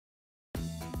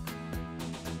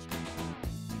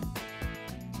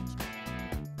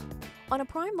On a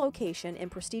prime location in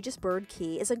prestigious Bird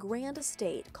Key is a grand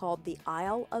estate called the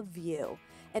Isle of View,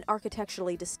 an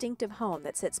architecturally distinctive home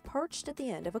that sits perched at the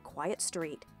end of a quiet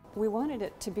street. We wanted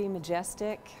it to be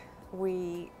majestic.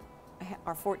 We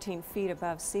are 14 feet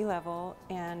above sea level,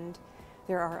 and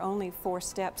there are only 4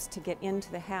 steps to get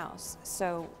into the house.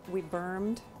 So we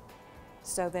bermed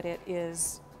so that it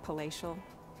is palatial,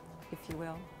 if you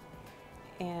will.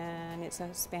 And it's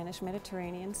a Spanish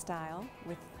Mediterranean style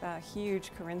with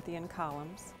huge Corinthian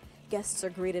columns. Guests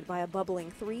are greeted by a bubbling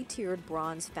 3-tiered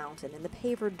bronze fountain in the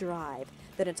pavered drive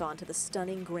that ends onto the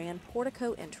stunning grand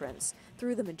portico entrance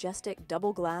through the majestic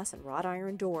double glass and wrought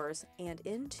iron doors and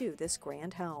into this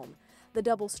grand home. The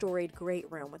double-storied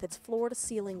great room with its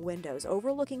floor-to-ceiling windows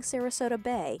overlooking Sarasota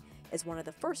Bay is one of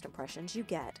the first impressions you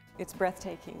get. It's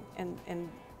breathtaking, and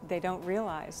they don't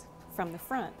realize from the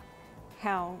front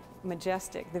how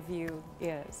majestic the view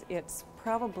is. It's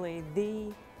probably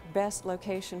the best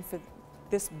location for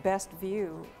this best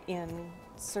view in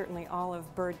certainly all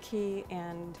of Bird Key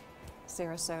and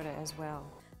Sarasota as well.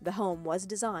 The home was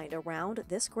designed around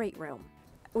this great room.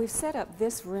 We've set up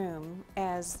this room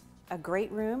as a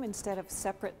great room instead of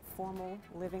separate formal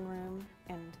living room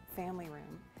and family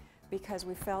room, because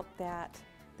we felt that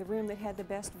the room that had the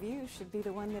best view should be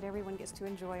the one that everyone gets to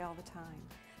enjoy all the time.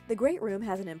 The great room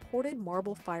has an imported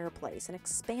marble fireplace, an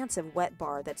expansive wet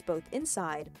bar that's both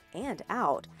inside and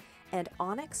out, and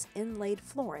onyx inlaid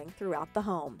flooring throughout the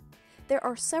home. There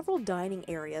are several dining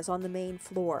areas on the main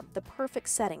floor, the perfect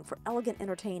setting for elegant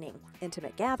entertaining,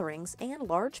 intimate gatherings, and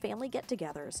large family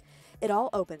get-togethers. It all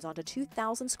opens onto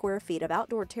 2,000 square feet of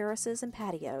outdoor terraces and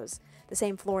patios. The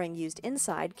same flooring used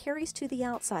inside carries to the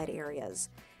outside areas.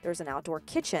 There's an outdoor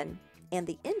kitchen, and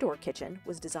the indoor kitchen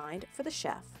was designed for the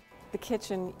chef. The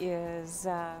kitchen is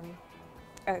a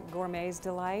gourmet's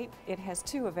delight. It has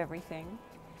 2 of everything.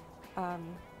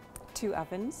 2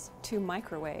 ovens, 2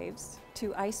 microwaves,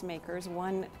 2 ice makers.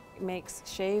 One makes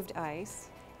shaved ice,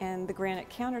 and the granite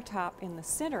countertop in the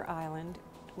center island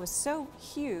was so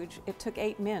huge it took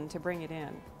 8 men to bring it in.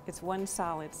 It's one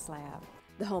solid slab.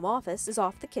 The home office is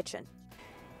off the kitchen.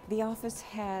 The office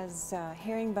has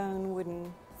herringbone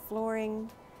wooden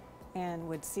flooring and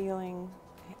wood ceiling,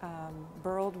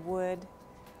 burled wood,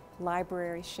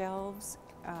 library shelves,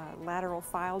 lateral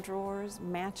file drawers,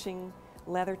 matching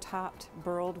leather-topped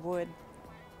burled wood,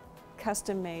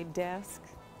 custom-made desk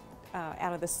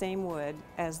out of the same wood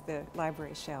as the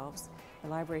library shelves. The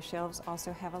library shelves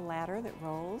also have a ladder that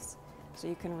rolls so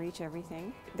you can reach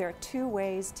everything. There are 2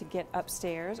 ways to get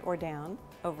upstairs or down.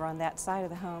 Over on that side of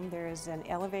the home there is an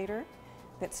elevator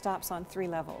that stops on 3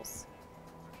 levels.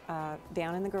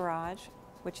 Down in the garage,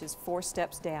 which is 4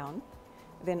 steps down,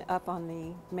 then up on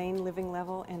the main living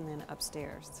level, and then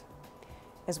upstairs,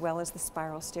 as well as the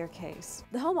spiral staircase.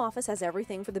 The home office has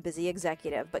everything for the busy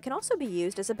executive, but can also be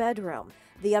used as a bedroom.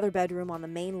 The other bedroom on the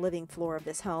main living floor of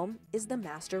this home is the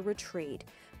master retreat,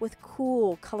 with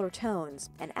cool color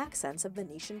tones and accents of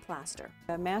Venetian plaster.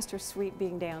 The master suite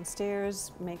being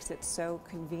downstairs makes it so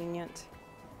convenient.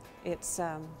 It's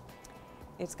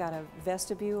got a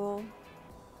vestibule,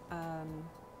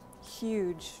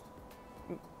 huge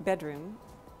bedroom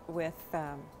with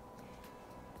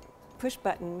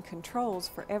push-button controls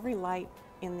for every light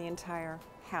in the entire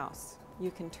house.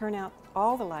 You can turn out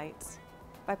all the lights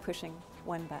by pushing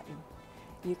one button.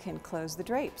 You can close the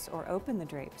drapes or open the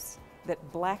drapes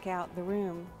that black out the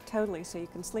room totally so you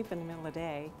can sleep in the middle of the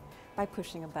day by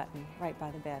pushing a button right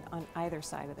by the bed on either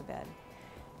side of the bed.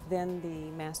 Then the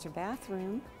master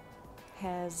bathroom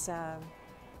has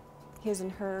his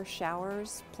and her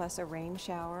showers plus a rain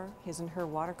shower, his and her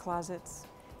water closets,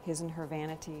 his and her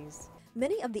vanities.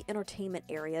 Many of the entertainment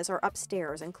areas are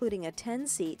upstairs, including a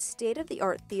 10-seat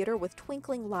state-of-the-art theater with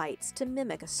twinkling lights to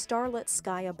mimic a starlit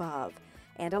sky above,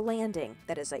 and a landing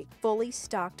that is a fully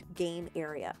stocked game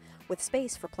area with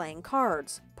space for playing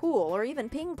cards, pool, or even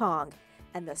ping pong.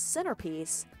 And the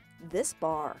centerpiece, this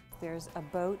bar. There's a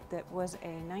boat that was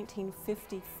a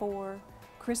 1954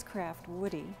 Chris Craft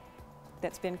Woody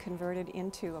that's been converted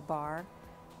into a bar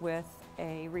with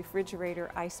a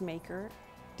refrigerator, ice maker,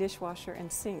 dishwasher,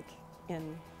 and sink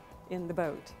in the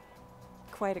boat.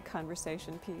 Quite a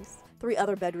conversation piece. 3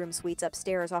 other bedroom suites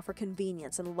upstairs offer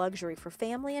convenience and luxury for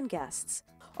family and guests.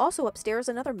 Also upstairs,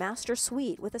 another master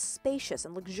suite with a spacious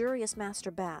and luxurious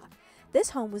master bath. This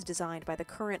home was designed by the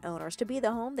current owners to be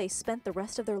the home they spent the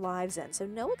rest of their lives in, so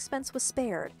no expense was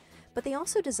spared. But they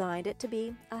also designed it to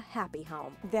be a happy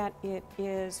home. That it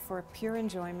is for pure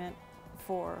enjoyment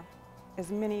for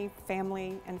as many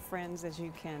family and friends as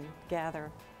you can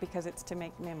gather because it's to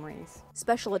make memories.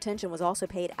 Special attention was also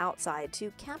paid outside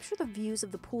to capture the views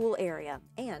of the pool area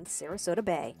and Sarasota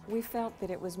Bay. We felt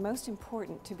that it was most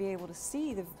important to be able to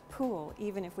see the pool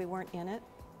even if we weren't in it.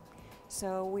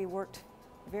 So we worked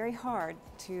very hard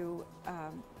to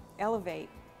elevate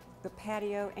the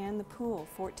patio and the pool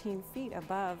 14 feet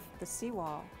above the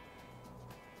seawall.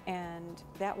 And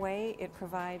that way it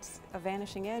provides a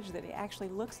vanishing edge that it actually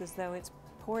looks as though it's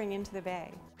pouring into the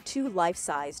bay. 2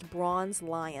 life-sized bronze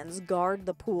lions guard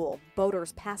the pool.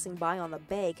 Boaters passing by on the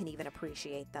bay can even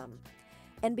appreciate them.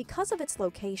 And because of its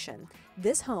location,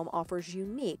 this home offers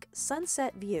unique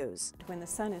sunset views. When the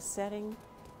sun is setting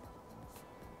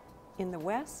in the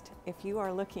west, if you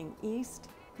are looking east,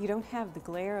 you don't have the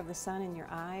glare of the sun in your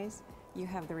eyes. You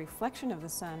have the reflection of the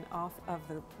sun off of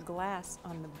the glass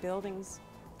on the buildings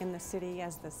in the city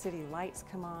as the city lights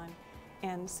come on,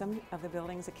 and some of the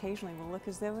buildings occasionally will look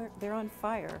as though they're on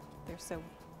fire. They're so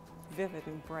vivid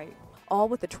and bright. All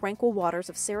with the tranquil waters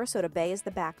of Sarasota Bay as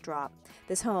the backdrop.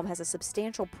 This home has a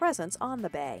substantial presence on the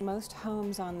bay. Most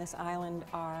homes on this island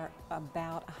are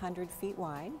about 100 feet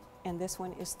wide, and this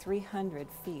one is 300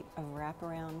 feet of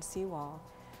wraparound seawall,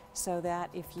 so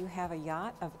that if you have a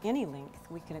yacht of any length,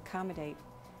 we can accommodate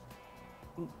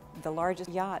the largest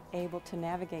yacht able to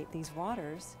navigate these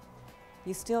waters.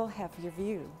 You still have your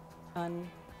view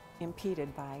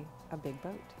unimpeded by a big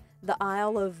boat. The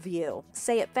Isle of View.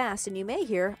 Say it fast and you may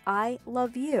hear, I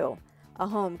love you. A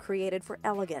home created for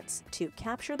elegance, to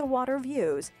capture the water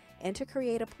views, and to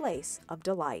create a place of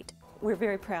delight. We're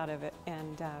very proud of it,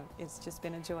 and it's just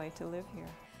been a joy to live here.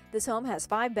 This home has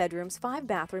 5 bedrooms, 5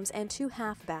 bathrooms, and 2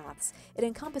 half baths. It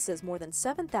encompasses more than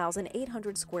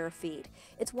 7,800 square feet.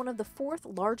 It's one of the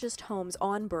 4th largest homes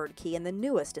on Bird Key and the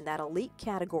newest in that elite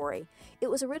category. It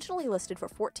was originally listed for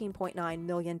 $14.9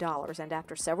 million and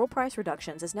after several price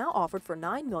reductions is now offered for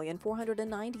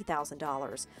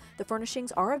 $9,490,000. The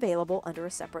furnishings are available under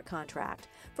a separate contract.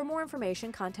 For more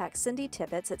information, contact Cindy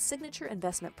Tippett at Signature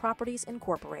Investment Properties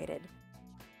Incorporated.